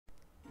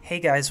Hey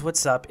guys,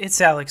 what's up?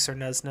 It's Alex or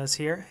Nuzz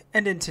here,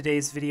 and in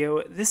today's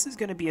video, this is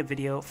going to be a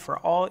video for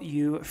all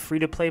you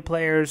free-to-play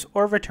players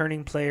or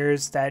returning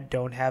players that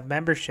don't have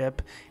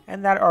membership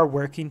and that are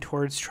working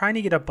towards trying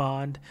to get a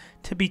bond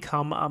to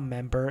become a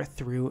member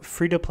through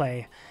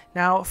free-to-play.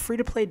 Now,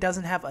 free-to-play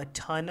doesn't have a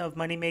ton of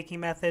money-making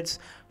methods,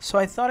 so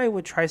I thought I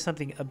would try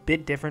something a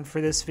bit different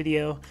for this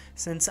video,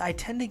 since I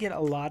tend to get a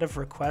lot of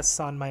requests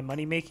on my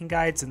money-making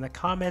guides in the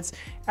comments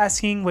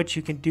asking what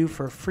you can do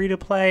for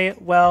free-to-play.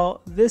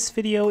 Well, this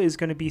video is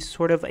going to be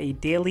sort of a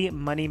daily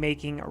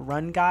money-making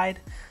run guide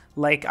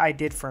like I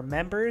did for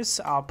members.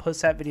 I'll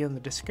post that video in the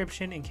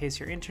description in case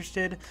you're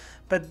interested,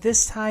 but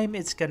this time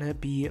it's going to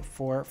be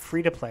for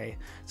free-to-play.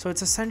 So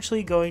it's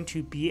essentially going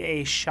to be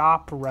a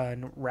shop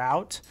run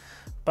route,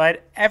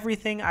 but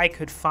everything I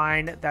could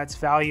find that's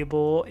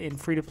valuable in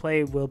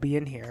free-to-play will be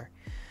in here.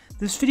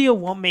 This video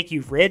won't make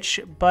you rich,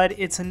 but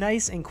it's a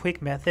nice and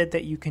quick method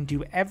that you can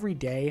do every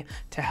day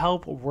to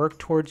help work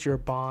towards your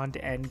bond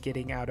and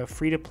getting out of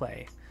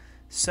free-to-play.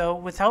 So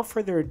without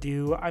further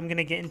ado, I'm going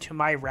to get into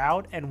my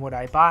route and what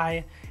I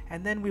buy,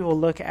 and then we will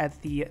look at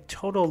the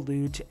total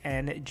loot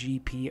and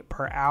GP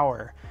per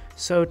hour.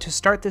 So to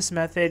start this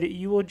method,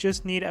 you will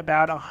just need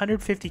about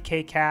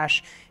 150k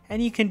cash,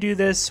 and you can do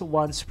this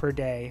once per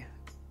day.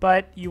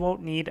 But you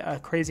won't need a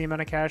crazy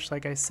amount of cash,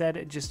 like I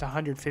said, just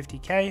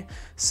 150k.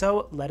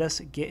 So let us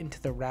get into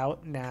the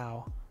route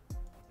now.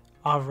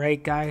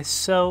 Alright guys,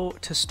 so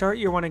to start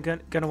you're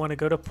gonna want to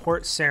go to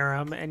Port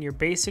Sarim, and you're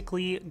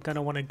basically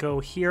gonna want to go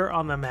here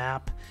on the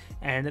map,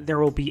 and there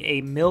will be a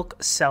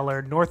milk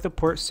seller north of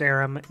Port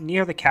Sarim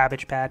near the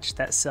Cabbage Patch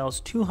that sells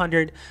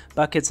 200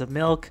 buckets of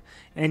milk,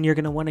 and you're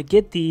gonna want to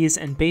get these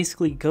and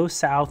basically go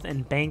south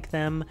and bank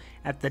them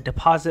at the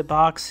deposit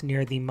box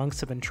near the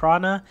Monks of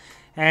Entrana.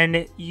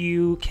 And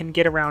you can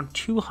get around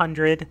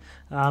 200.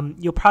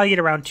 You'll probably get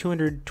around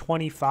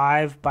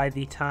 225 by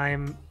the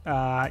time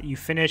you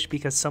finish,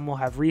 because some will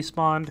have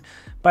respawned.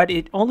 But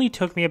it only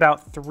took me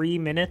about 3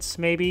 minutes,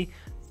 maybe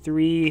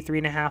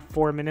 3.5,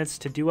 4 minutes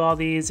to do all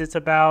these. It's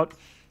about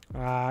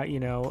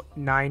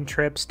 9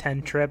 trips,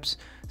 10 trips,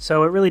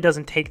 so it really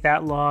doesn't take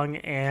that long.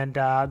 And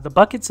the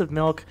buckets of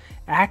milk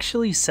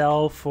actually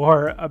sell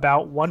for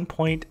about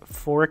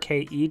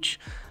 1.4k each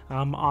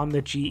on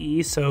the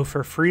GE. So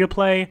for free to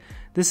play,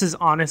 this is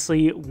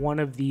honestly one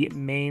of the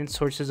main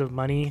sources of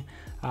money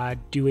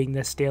doing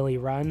this daily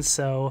run.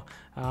 So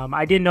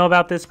I didn't know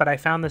about this, but I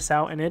found this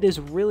out, and it is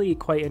really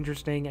quite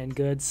interesting and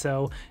good.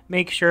 So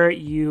make sure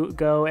you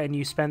go and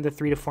you spend the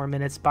 3 to 4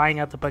 minutes buying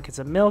out the buckets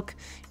of milk,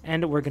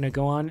 and we're going to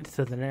go on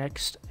to the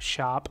next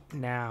shop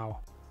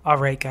now.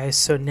 Alright guys,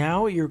 so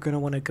now you're going to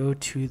want to go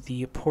to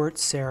the Port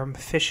Sarim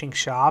fishing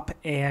shop,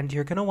 and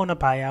you're going to want to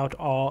buy out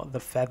all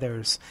the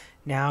feathers.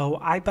 Now,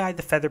 I buy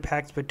the feather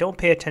packs, but don't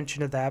pay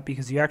attention to that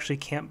because you actually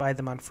can't buy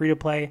them on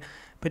free-to-play.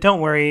 But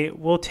don't worry,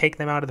 we'll take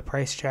them out of the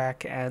price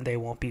check and they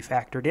won't be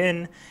factored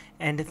in.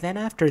 And then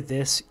after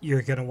this,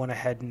 you're going to want to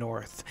head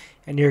north,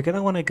 and you're going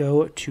to want to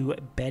go to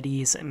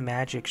Betty's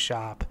Magic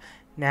Shop.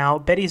 Now,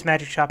 Betty's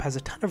Magic Shop has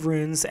a ton of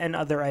runes and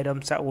other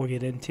items that we'll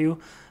get into,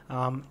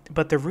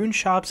 but the rune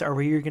shops are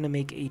where you're going to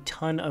make a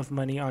ton of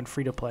money on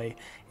free-to-play.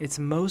 It's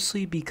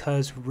mostly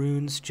because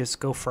runes just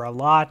go for a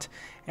lot,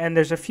 and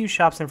there's a few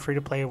shops in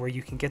free-to-play where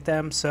you can get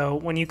them. So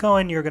when you go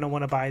in, you're going to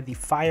want to buy the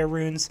fire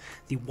runes,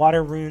 the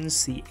water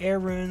runes, the air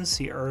runes,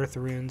 the earth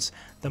runes,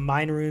 the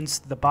mine runes,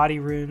 the body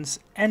runes,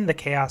 and the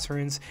chaos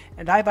runes.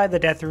 And I buy the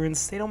death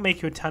runes. They don't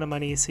make you a ton of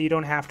money, so you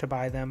don't have to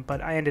buy them, but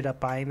I ended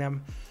up buying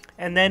them.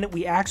 And then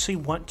we actually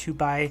want to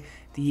buy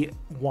the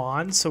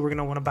wands, so we're going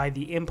to want to buy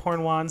the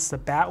Imphorn wands, the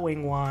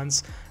Batwing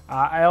wands.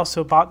 I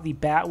also bought the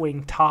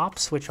Batwing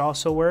tops, which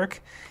also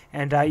work.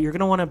 And you're going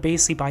to want to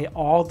basically buy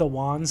all the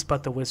wands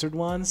but the wizard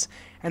wands.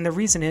 And the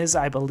reason is,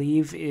 I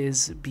believe,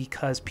 is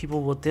because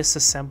people will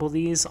disassemble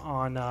these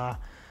on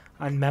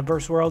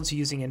members worlds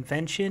using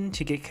invention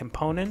to get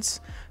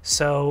components.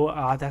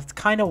 So that's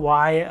kind of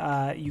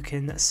why you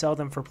can sell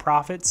them for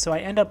profit. So I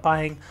end up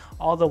buying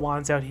all the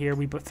wands out here.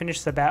 We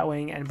finish the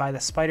Batwing and buy the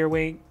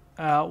Spiderwing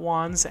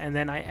wands, and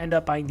then I end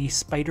up buying the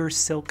Spider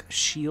Silk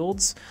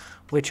shields,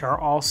 which are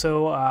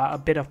also a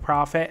bit of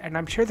profit. And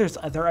I'm sure there's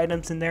other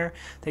items in there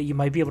that you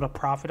might be able to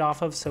profit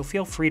off of, so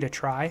feel free to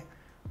try.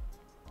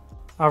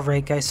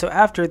 Alright guys, so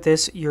after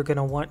this, you're going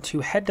to want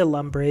to head to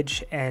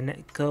Lumbridge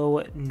and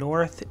go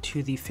north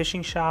to the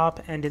fishing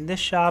shop. And in this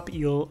shop,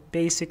 you'll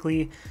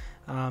basically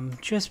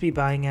just be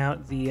buying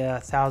out the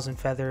 1,000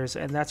 feathers,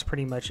 and that's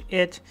pretty much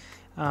it.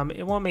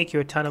 It won't make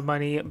you a ton of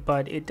money,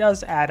 but it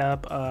does add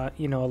up, a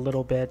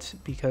little bit,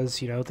 because,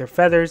 they're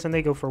feathers and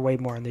they go for way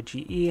more in the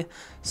GE.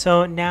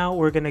 So now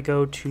we're going to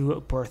go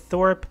to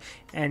Burthorpe,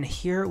 and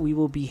here we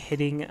will be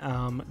hitting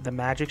the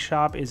magic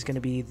shop. Is going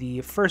to be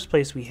the first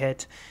place we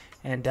hit.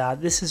 And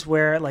this is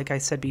where, like I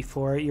said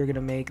before, you're going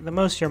to make the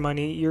most of your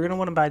money. You're going to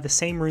want to buy the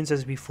same runes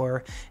as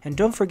before. And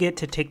don't forget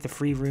to take the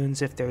free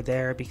runes if they're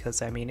there,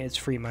 because, it's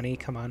free money.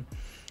 Come on.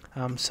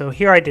 So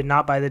here I did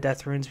not buy the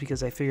death runes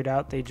because I figured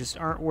out they just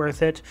aren't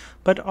worth it.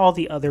 But all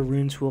the other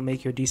runes will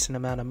make you a decent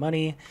amount of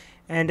money.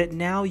 And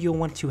now you'll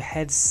want to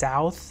head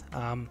south.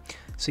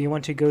 So you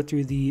want to go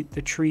through the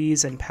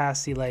trees and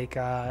past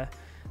the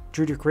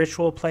Druidic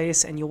ritual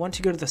place, and you'll want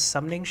to go to the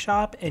summoning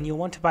shop, and you'll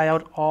want to buy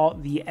out all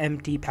the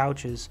empty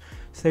pouches.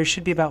 So there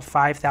should be about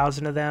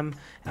 5,000 of them.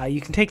 You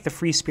can take the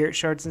free spirit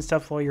shards and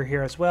stuff while you're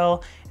here as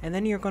well, and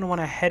then you're going to want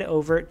to head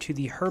over to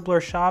the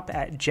Herbler shop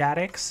at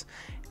Jadix,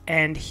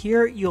 and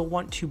here you'll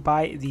want to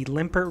buy the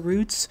Limpert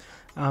roots.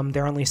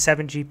 They're only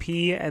 7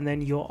 GP, and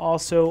then you'll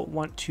also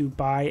want to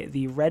buy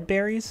the red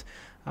berries.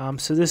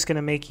 So this is going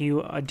to make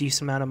you a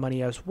decent amount of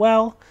money as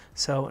well,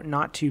 so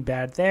not too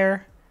bad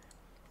there.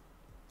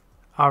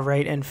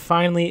 Alright, and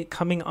finally,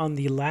 coming on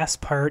the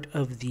last part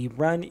of the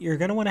run, you're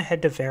going to want to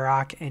head to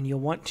Varrock, and you'll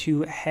want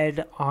to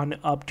head on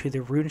up to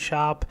the rune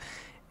shop.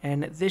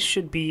 And this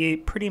should be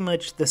pretty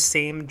much the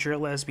same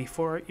drill as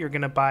before. You're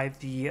going to buy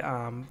the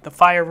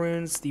fire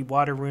runes, the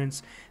water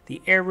runes,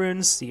 the air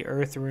runes, the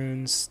earth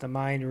runes, the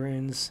mind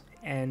runes,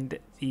 and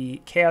the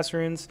chaos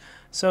runes.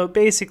 So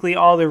basically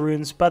all the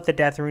runes but the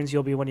death runes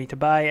you'll be wanting to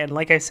buy. And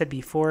like I said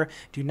before,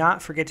 do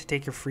not forget to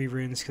take your free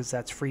runes because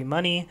that's free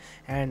money.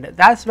 And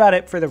that's about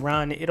it for the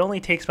run. It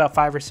only takes about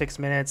 5 or 6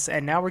 minutes.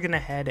 And now we're going to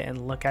head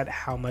and look at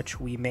how much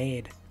we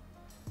made.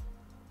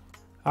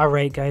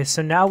 Alright guys,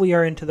 so now we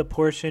are into the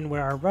portion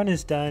where our run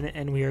is done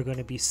and we are going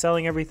to be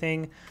selling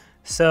everything.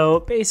 So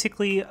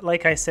basically,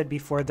 like I said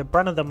before, the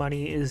brunt of the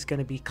money is going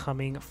to be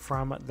coming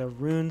from the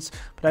runes,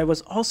 but I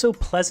was also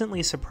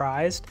pleasantly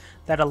surprised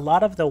that a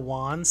lot of the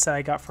wands that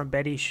I got from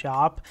Betty's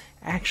shop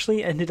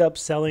actually ended up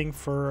selling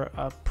for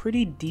a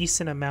pretty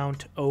decent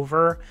amount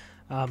over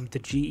the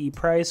GE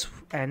price,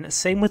 and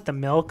same with the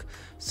milk.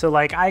 So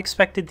like I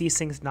expected these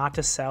things not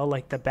to sell,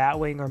 like the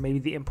Batwing or maybe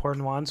the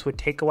important ones would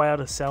take a while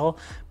to sell,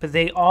 but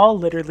they all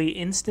literally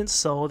instant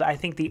sold. I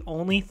think the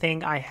only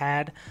thing I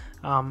had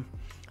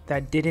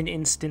that didn't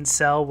instant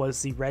sell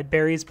was the red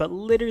berries, but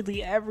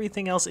literally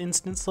everything else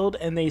instant sold,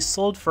 and they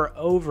sold for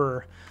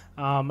over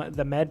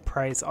the med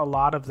price, a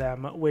lot of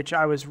them, which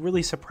I was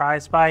really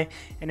surprised by.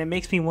 And it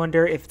makes me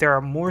wonder if there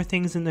are more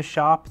things in the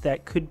shop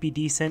that could be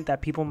decent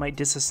that people might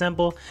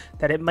disassemble,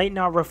 that it might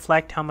not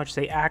reflect how much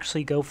they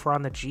actually go for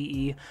on the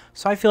GE.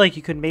 So I feel like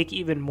you could make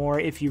even more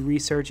if you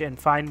research and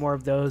find more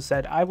of those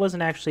that I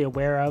wasn't actually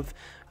aware of.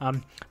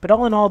 But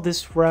all in all,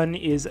 this run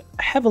is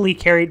heavily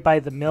carried by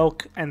the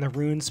milk and the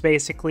runes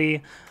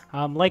basically.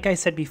 Like I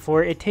said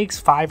before, it takes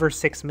 5 or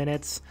 6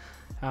 minutes.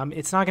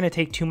 It's not going to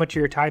take too much of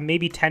your time,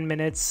 maybe 10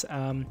 minutes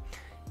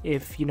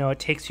if it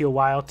takes you a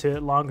while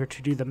longer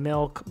to do the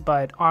milk,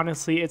 but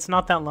honestly it's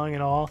not that long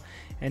at all.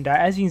 And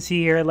as you can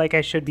see here, like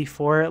I showed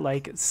before,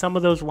 like some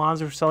of those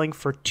wands were selling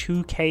for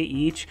 2k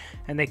each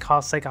and they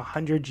cost like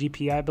 100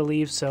 GP I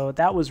believe, so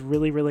that was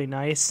really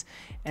nice.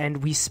 And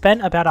we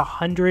spent about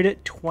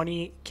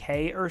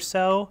 120k or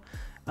so.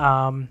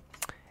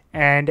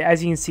 And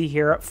as you can see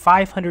here,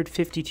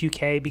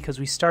 552k because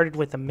we started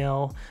with a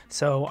mill.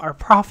 So our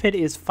profit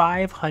is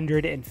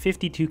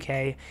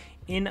 552k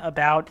in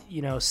about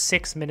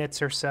 6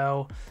 minutes or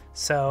so.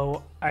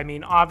 So I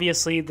mean,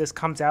 obviously this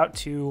comes out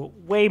to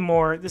way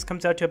more. This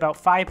comes out to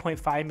about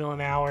 5.5 mil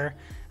an hour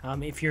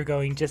if you're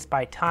going just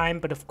by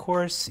time. But of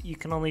course you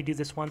can only do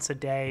this once a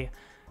day.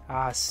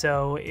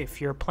 So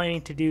if you're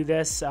planning to do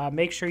this,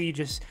 make sure you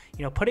just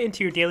put it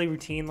into your daily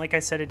routine. Like I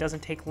said, it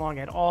doesn't take long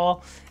at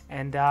all.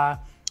 And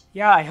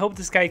yeah, I hope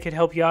this guide could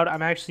help you out.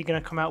 I'm actually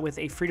going to come out with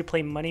a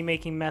free-to-play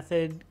money-making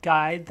method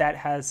guide that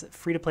has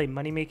free-to-play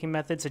money-making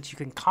methods that you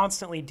can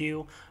constantly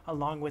do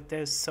along with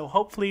this. So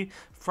hopefully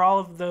for all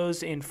of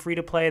those in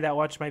free-to-play that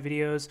watch my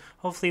videos,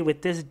 hopefully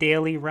with this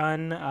daily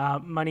run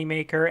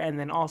money-maker and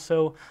then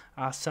also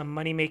some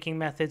money-making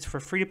methods for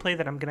free-to-play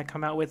that I'm going to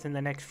come out with in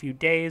the next few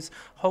days,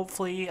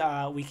 hopefully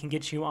we can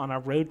get you on a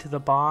road to the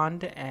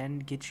bond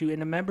and get you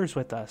into members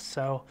with us.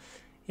 So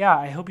yeah,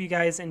 I hope you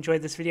guys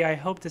enjoyed this video. I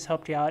hope this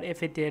helped you out.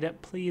 If it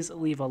did, please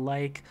leave a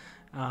like.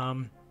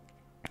 And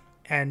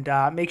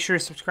make sure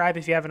to subscribe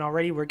if you haven't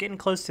already. We're getting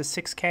close to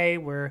 6K.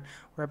 We're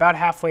about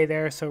halfway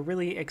there, so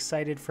really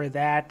excited for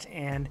that.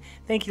 And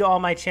thank you to all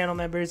my channel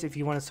members. If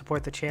you want to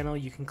support the channel,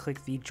 you can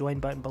click the join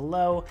button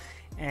below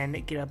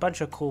and get a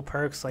bunch of cool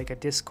perks like a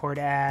Discord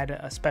ad,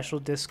 a special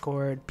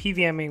Discord,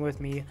 PVMing with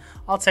me,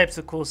 all types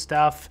of cool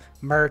stuff,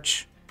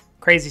 merch,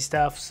 crazy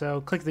stuff.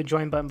 So click the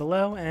join button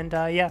below, and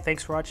yeah,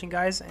 thanks for watching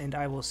guys, and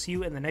I will see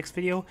you in the next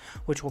video,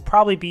 which will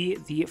probably be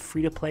the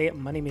free-to-play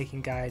money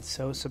making guide,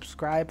 so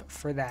subscribe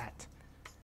for that.